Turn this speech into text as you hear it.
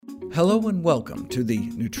Hello and welcome to the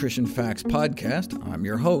Nutrition Facts Podcast. I'm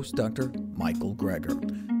your host, Dr. Michael Greger.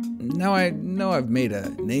 Now, I know I've made a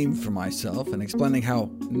name for myself in explaining how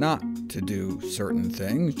not to do certain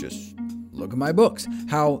things. Just look at my books,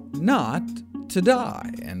 How Not to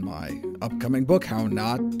Die, and my upcoming book, How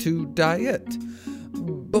Not to Diet.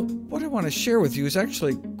 But what I want to share with you is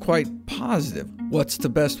actually quite positive. What's the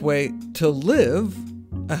best way to live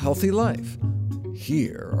a healthy life?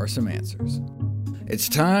 Here are some answers. It's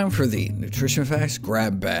time for the Nutrition Facts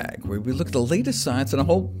Grab Bag, where we look at the latest science on a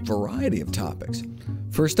whole variety of topics.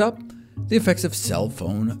 First up, the effects of cell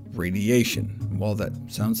phone radiation. While that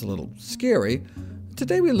sounds a little scary,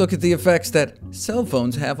 today we look at the effects that cell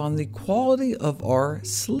phones have on the quality of our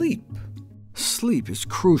sleep. Sleep is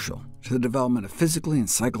crucial to the development of physically and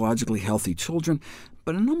psychologically healthy children,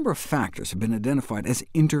 but a number of factors have been identified as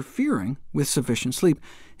interfering with sufficient sleep,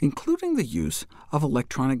 including the use of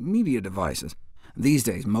electronic media devices. These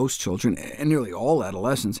days, most children, and nearly all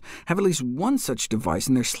adolescents, have at least one such device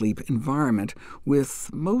in their sleep environment, with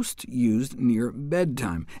most used near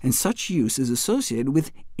bedtime, and such use is associated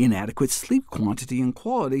with inadequate sleep quantity and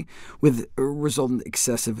quality, with resultant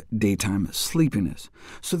excessive daytime sleepiness.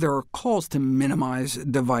 So there are calls to minimize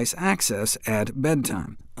device access at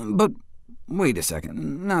bedtime. But wait a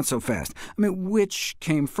second, not so fast. Which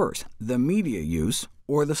came first, the media use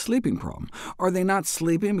or the sleeping problem? Are they not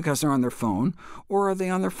sleeping because they're on their phone, or are they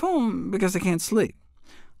on their phone because they can't sleep?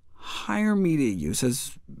 Higher media use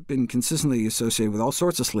has been consistently associated with all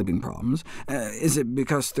sorts of sleeping problems. Is it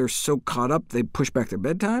because they're so caught up they push back their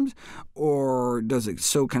bedtimes? Or does it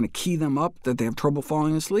so kind of key them up that they have trouble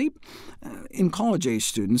falling asleep? In college-age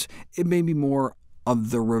students, it may be more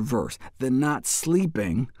of the reverse, the not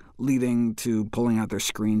sleeping leading to pulling out their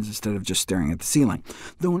screens instead of just staring at the ceiling.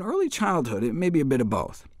 Though in early childhood, it may be a bit of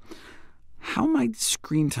both. How might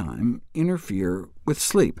screen time interfere with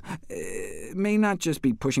sleep? It may not just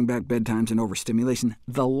be pushing back bedtimes and overstimulation.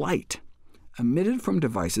 The light emitted from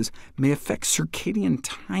devices may affect circadian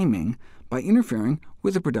timing by interfering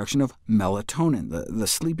with the production of melatonin, the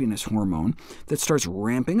sleepiness hormone that starts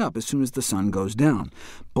ramping up as soon as the sun goes down.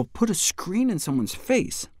 But put a screen in someone's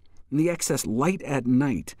face, and the excess light at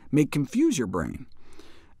night may confuse your brain.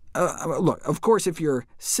 Look, of course, if you're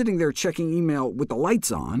sitting there checking email with the lights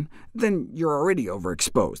on, then you're already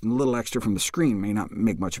overexposed, and a little extra from the screen may not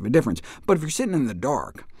make much of a difference. But if you're sitting in the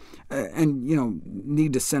dark, and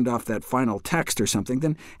need to send off that final text or something,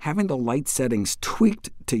 then having the light settings tweaked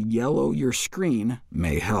to yellow your screen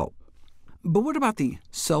may help. But what about the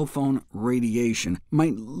cell phone radiation?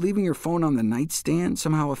 Might leaving your phone on the nightstand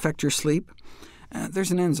somehow affect your sleep?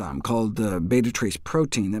 There's an enzyme called beta-trace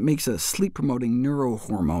protein that makes a sleep-promoting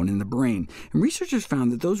neurohormone in the brain, and researchers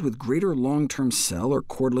found that those with greater long-term cell or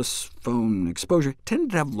cordless phone exposure tended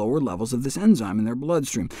to have lower levels of this enzyme in their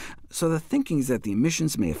bloodstream. So the thinking is that the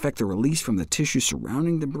emissions may affect the release from the tissue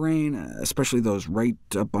surrounding the brain, especially those right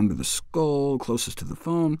up under the skull, closest to the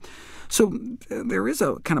phone. So there is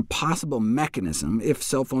a kind of possible mechanism if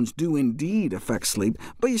cell phones do indeed affect sleep,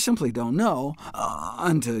 but you simply don't know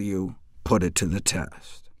until you put it to the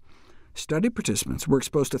test. Study participants were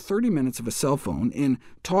exposed to 30 minutes of a cell phone in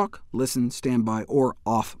talk, listen, standby, or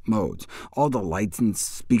off modes. All the lights and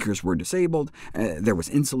speakers were disabled. There was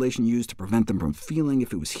insulation used to prevent them from feeling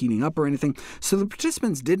if it was heating up or anything, so the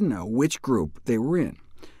participants didn't know which group they were in.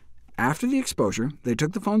 After the exposure, they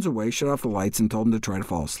took the phones away, shut off the lights, and told them to try to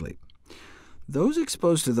fall asleep. Those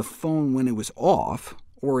exposed to the phone when it was off,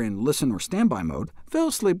 or in listen or standby mode, fell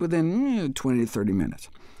asleep within 20 to 30 minutes.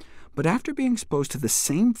 But after being exposed to the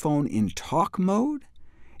same phone in talk mode,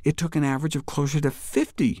 it took an average of closer to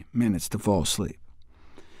 50 minutes to fall asleep.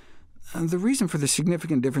 The reason for the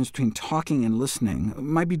significant difference between talking and listening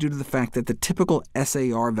might be due to the fact that the typical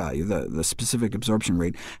SAR value, the specific absorption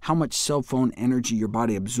rate, how much cell phone energy your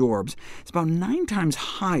body absorbs, is about 9 times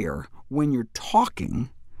higher when you're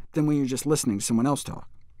talking than when you're just listening to someone else talk.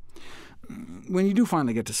 When you do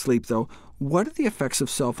finally get to sleep, though, what are the effects of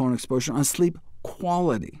cell phone exposure on sleep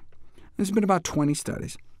quality? There's been about 20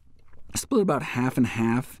 studies, split about half and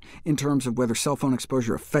half in terms of whether cell phone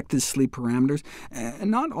exposure affected sleep parameters,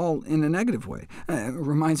 and not all in a negative way. It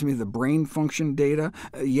reminds me of the brain function data.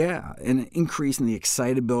 An increase in the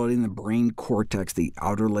excitability in the brain cortex, the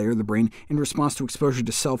outer layer of the brain, in response to exposure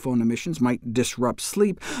to cell phone emissions might disrupt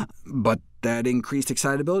sleep, but that increased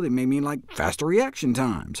excitability may mean faster reaction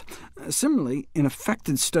times. Similarly, in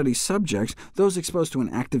affected study subjects, those exposed to an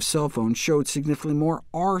active cell phone showed significantly more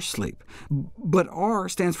R sleep. But R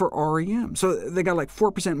stands for REM, so they got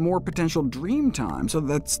 4% more potential dream time, so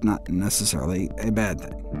that's not necessarily a bad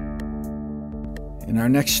thing. In our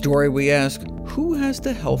next story, we ask, who has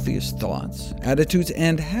the healthiest thoughts, attitudes,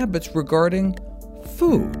 and habits regarding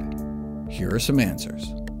food? Here are some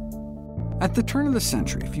answers. At the turn of the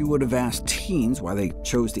century, if you would have asked teens why they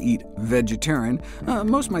chose to eat vegetarian,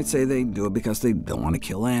 most might say they do it because they don't want to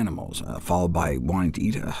kill animals, followed by wanting to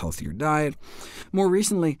eat a healthier diet. More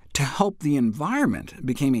recently, to help the environment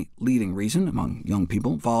became a leading reason among young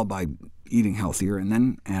people, followed by eating healthier and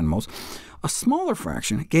then animals. A smaller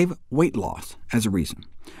fraction gave weight loss as a reason.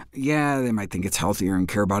 Yeah, they might think it's healthier and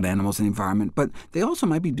care about animals and the environment, but they also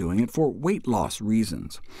might be doing it for weight loss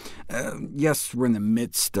reasons. Yes, we're in the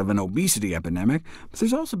midst of an obesity epidemic, but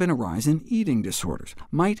there's also been a rise in eating disorders.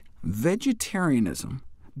 Might vegetarianism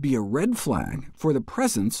be a red flag for the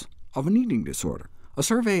presence of an eating disorder? A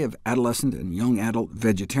survey of adolescent and young adult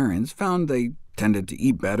vegetarians found they tended to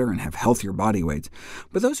eat better and have healthier body weights,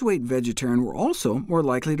 but those who ate vegetarian were also more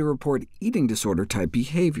likely to report eating disorder-type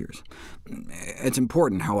behaviors. It's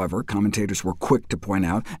important, however, commentators were quick to point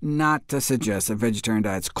out, not to suggest that vegetarian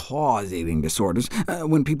diets cause eating disorders.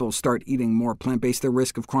 When people start eating more plant-based, their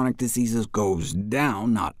risk of chronic diseases goes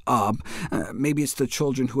down, not up. Maybe it's the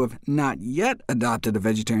children who have not yet adopted a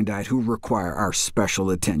vegetarian diet who require our special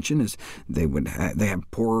attention, as they have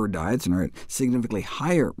poorer diets and are at significantly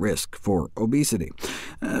higher risk for obesity.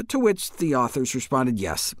 To which the authors responded,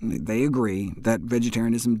 yes, they agree that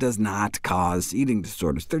vegetarianism does not cause eating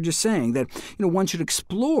disorders. They're just saying that one should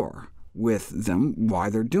explore with them why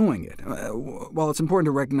they're doing it. While it's important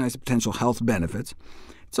to recognize the potential health benefits,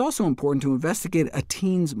 it's also important to investigate a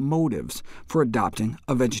teen's motives for adopting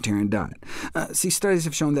a vegetarian diet. Studies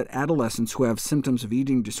have shown that adolescents who have symptoms of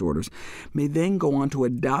eating disorders may then go on to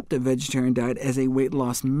adopt a vegetarian diet as a weight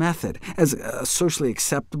loss method, as a socially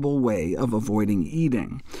acceptable way of avoiding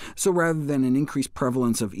eating. So rather than an increased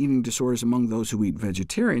prevalence of eating disorders among those who eat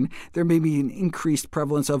vegetarian, there may be an increased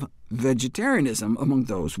prevalence of vegetarianism among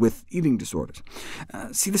those with eating disorders.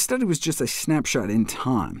 The study was just a snapshot in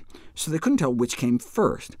time, so they couldn't tell which came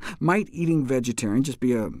first. Might eating vegetarian just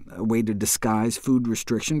be a way to disguise food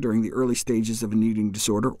restriction during the early stages of an eating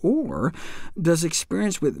disorder, or does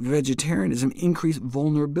experience with vegetarianism increase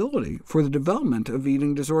vulnerability for the development of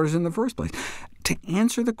eating disorders in the first place? To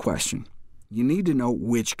answer the question, you need to know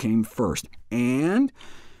which came first, and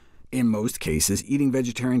in most cases, eating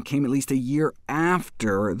vegetarian came at least a year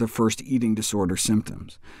after the first eating disorder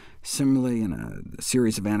symptoms. Similarly, in a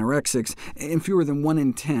series of anorexics, in fewer than 1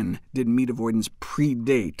 in 10 did meat avoidance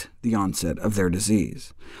predate the onset of their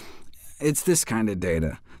disease. It's this kind of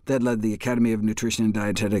data that led the Academy of Nutrition and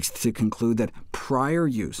Dietetics to conclude that prior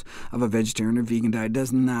use of a vegetarian or vegan diet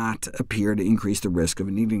does not appear to increase the risk of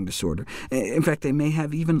an eating disorder. In fact, they may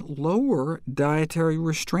have even lower dietary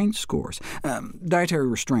restraint scores. Dietary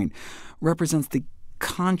restraint represents the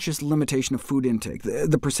conscious limitation of food intake,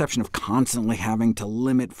 the perception of constantly having to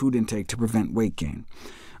limit food intake to prevent weight gain.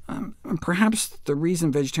 Perhaps the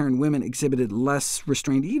reason vegetarian women exhibited less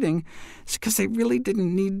restrained eating is because they really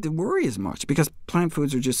didn't need to worry as much, because plant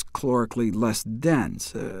foods are just calorically less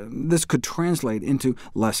dense. This could translate into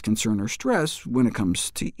less concern or stress when it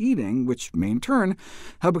comes to eating, which may in turn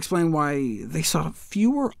help explain why they saw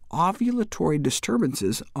fewer ovulatory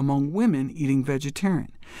disturbances among women eating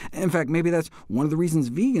vegetarian. In fact, maybe that's one of the reasons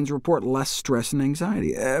vegans report less stress and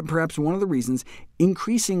anxiety. Perhaps one of the reasons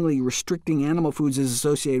increasingly restricting animal foods is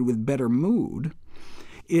associated with better mood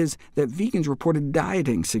is that vegans reported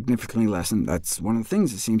dieting significantly less, and that's one of the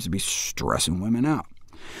things that seems to be stressing women out.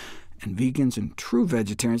 And vegans and true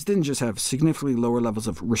vegetarians didn't just have significantly lower levels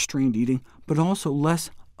of restrained eating, but also less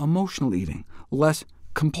emotional eating, less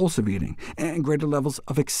compulsive eating, and greater levels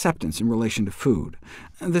of acceptance in relation to food.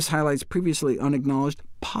 This highlights previously unacknowledged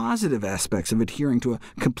positive aspects of adhering to a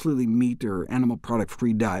completely meat or animal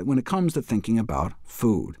product-free diet when it comes to thinking about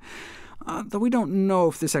food. Though we don't know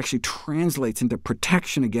if this actually translates into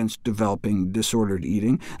protection against developing disordered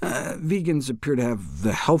eating, vegans appear to have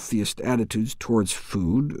the healthiest attitudes towards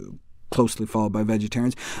food, closely followed by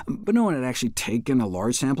vegetarians, but no one had actually taken a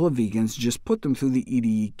large sample of vegans, just put them through the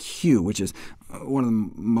EDQ, which is one of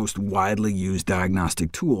the most widely used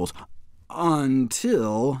diagnostic tools,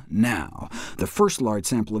 until now. The first large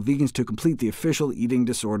sample of vegans to complete the official eating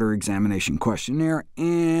disorder examination questionnaire,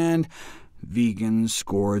 and vegans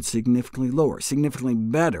scored significantly lower, significantly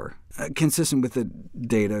better, consistent with the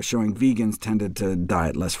data showing vegans tended to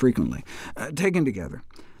diet less frequently. Taken together,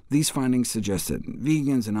 these findings suggest that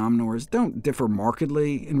vegans and omnivores don't differ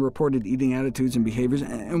markedly in reported eating attitudes and behaviors,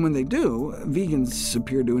 and when they do, vegans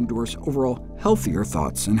appear to endorse overall healthier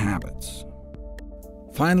thoughts and habits.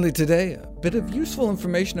 Finally today, a bit of useful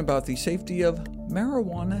information about the safety of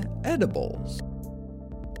marijuana edibles.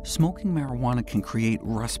 Smoking marijuana can create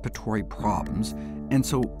respiratory problems, and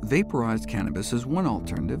so vaporized cannabis is one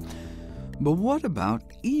alternative. But what about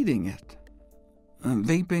eating it?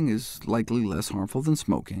 Vaping is likely less harmful than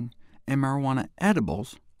smoking, and marijuana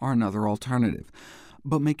edibles are another alternative,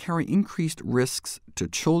 but may carry increased risks to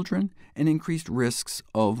children and increased risks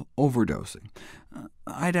of overdosing.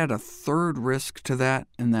 I'd add a third risk to that,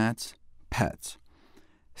 and that's pets.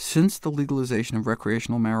 Since the legalization of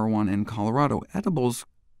recreational marijuana in Colorado, edibles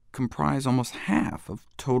comprise almost half of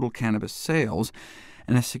total cannabis sales,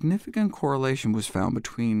 and a significant correlation was found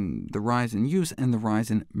between the rise in use and the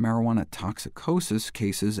rise in marijuana toxicosis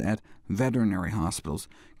cases at veterinary hospitals,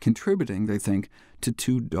 contributing, they think, to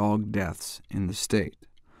 2 dog deaths in the state.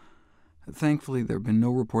 Thankfully, there have been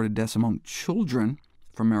no reported deaths among children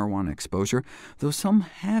from marijuana exposure, though some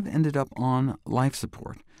have ended up on life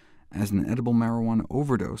support, as an edible marijuana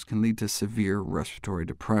overdose can lead to severe respiratory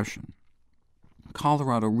depression.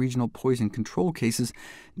 Colorado regional poison control cases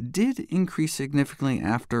did increase significantly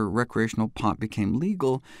after recreational pot became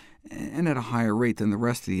legal, and at a higher rate than the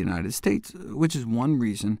rest of the United States, which is one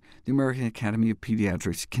reason the American Academy of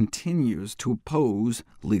Pediatrics continues to oppose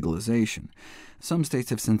legalization. Some states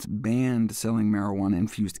have since banned selling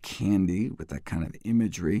marijuana-infused candy with that kind of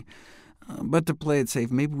imagery, but to play it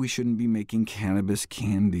safe, maybe we shouldn't be making cannabis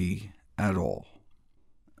candy at all.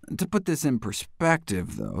 To put this in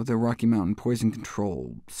perspective, though, the Rocky Mountain Poison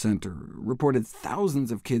Control Center reported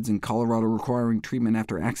thousands of kids in Colorado requiring treatment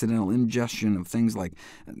after accidental ingestion of things like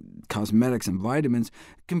cosmetics and vitamins,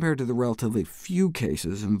 compared to the relatively few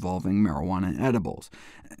cases involving marijuana edibles.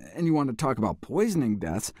 And you want to talk about poisoning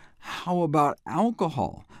deaths? How about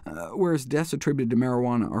alcohol? Whereas deaths attributed to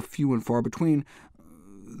marijuana are few and far between,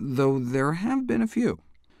 though there have been a few.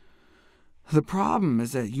 The problem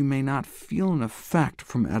is that you may not feel an effect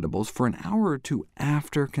from edibles for an hour or two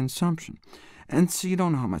after consumption, and so you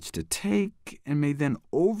don't know how much to take, and may then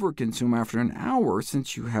overconsume after an hour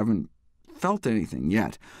since you haven't felt anything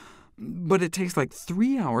yet. But it takes like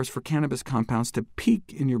 3 hours for cannabis compounds to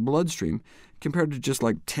peak in your bloodstream, compared to just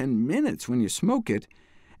like 10 minutes when you smoke it,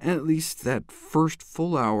 and at least that first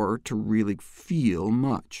full hour to really feel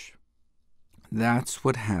much. That's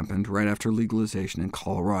what happened right after legalization in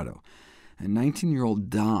Colorado. A 19-year-old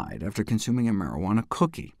died after consuming a marijuana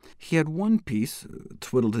cookie. He had one piece,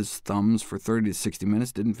 twiddled his thumbs for 30 to 60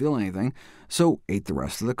 minutes, didn't feel anything, so ate the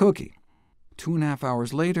rest of the cookie. 2.5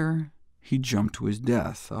 hours later, he jumped to his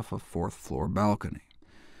death off a 4th-floor balcony.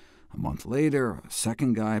 A month later, a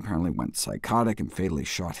second guy apparently went psychotic and fatally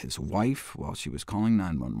shot his wife while she was calling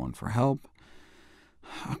 911 for help.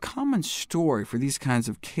 A common story for these kinds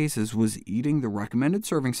of cases was eating the recommended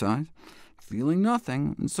serving size, feeling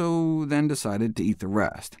nothing, and so then decided to eat the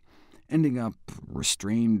rest, ending up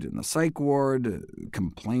restrained in the psych ward,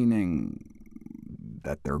 complaining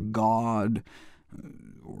that they're God,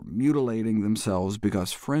 or mutilating themselves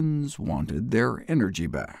because friends wanted their energy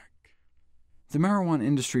back. The marijuana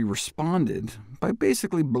industry responded by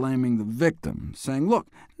basically blaming the victim, saying, look,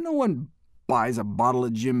 no one buys a bottle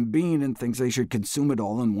of Jim Beam and thinks they should consume it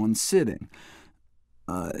all in one sitting.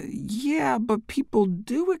 Yeah, but people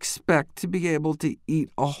do expect to be able to eat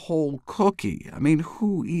a whole cookie. I mean,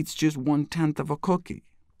 who eats just 1/10 of a cookie?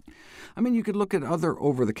 I mean, you could look at other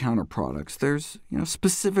over-the-counter products. There's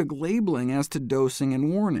specific labeling as to dosing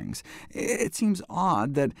and warnings. It seems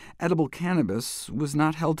odd that edible cannabis was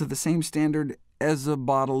not held to the same standard as a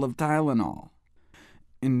bottle of Tylenol.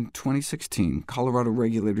 In 2016, Colorado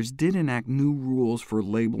regulators did enact new rules for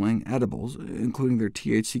labeling edibles, including their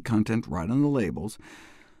THC content right on the labels.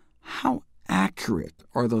 How accurate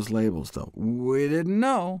are those labels, though? We didn't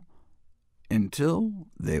know until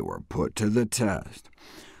they were put to the test.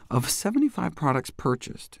 Of 75 products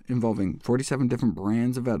purchased, involving 47 different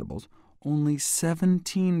brands of edibles, only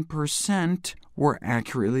 17% were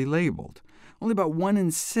accurately labeled. Only about 1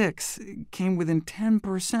 in 6 came within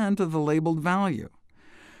 10% of the labeled value.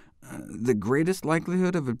 The greatest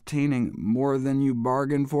likelihood of obtaining more than you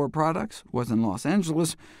bargained for products was in Los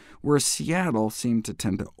Angeles, where Seattle seemed to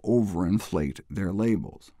tend to overinflate their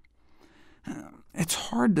labels. It's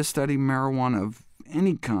hard to study marijuana of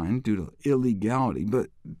any kind due to illegality,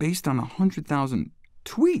 but based on 100,000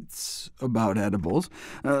 tweets about edibles,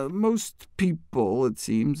 most people, it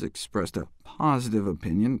seems, expressed a positive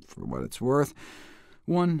opinion for what it's worth.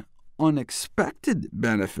 One unexpected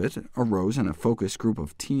benefit arose in a focus group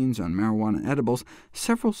of teens on marijuana edibles.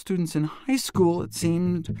 Several students in high school, it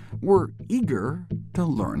seemed, were eager to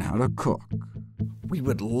learn how to cook. We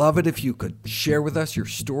would love it if you could share with us your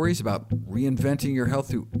stories about reinventing your health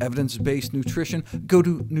through evidence-based nutrition. Go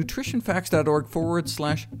to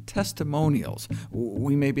nutritionfacts.org/testimonials.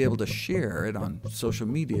 We may be able to share it on social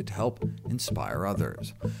media to help inspire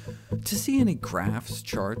others. To see any graphs,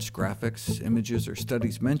 charts, graphics, images, or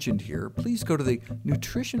studies mentioned here, please go to the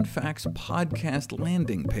Nutrition Facts podcast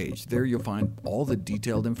landing page. There you'll find all the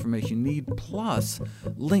detailed information you need, plus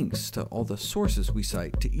links to all the sources we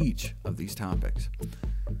cite to each of these topics.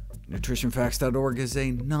 NutritionFacts.org is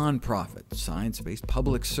a nonprofit, science-based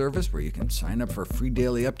public service where you can sign up for free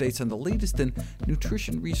daily updates on the latest in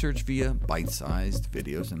nutrition research via bite-sized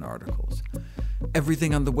videos and articles.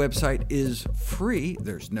 Everything on the website is free.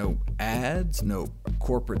 There's no ads, no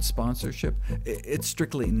corporate sponsorship. It's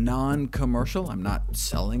strictly non-commercial. I'm not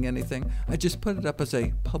selling anything. I just put it up as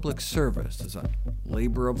a public service, as a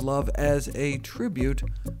labor of love, as a tribute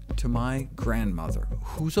to my grandmother,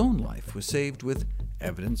 whose own life was saved with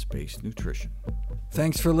evidence-based nutrition.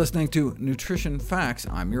 Thanks for listening to Nutrition Facts.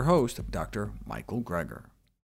 I'm your host, Dr. Michael Greger.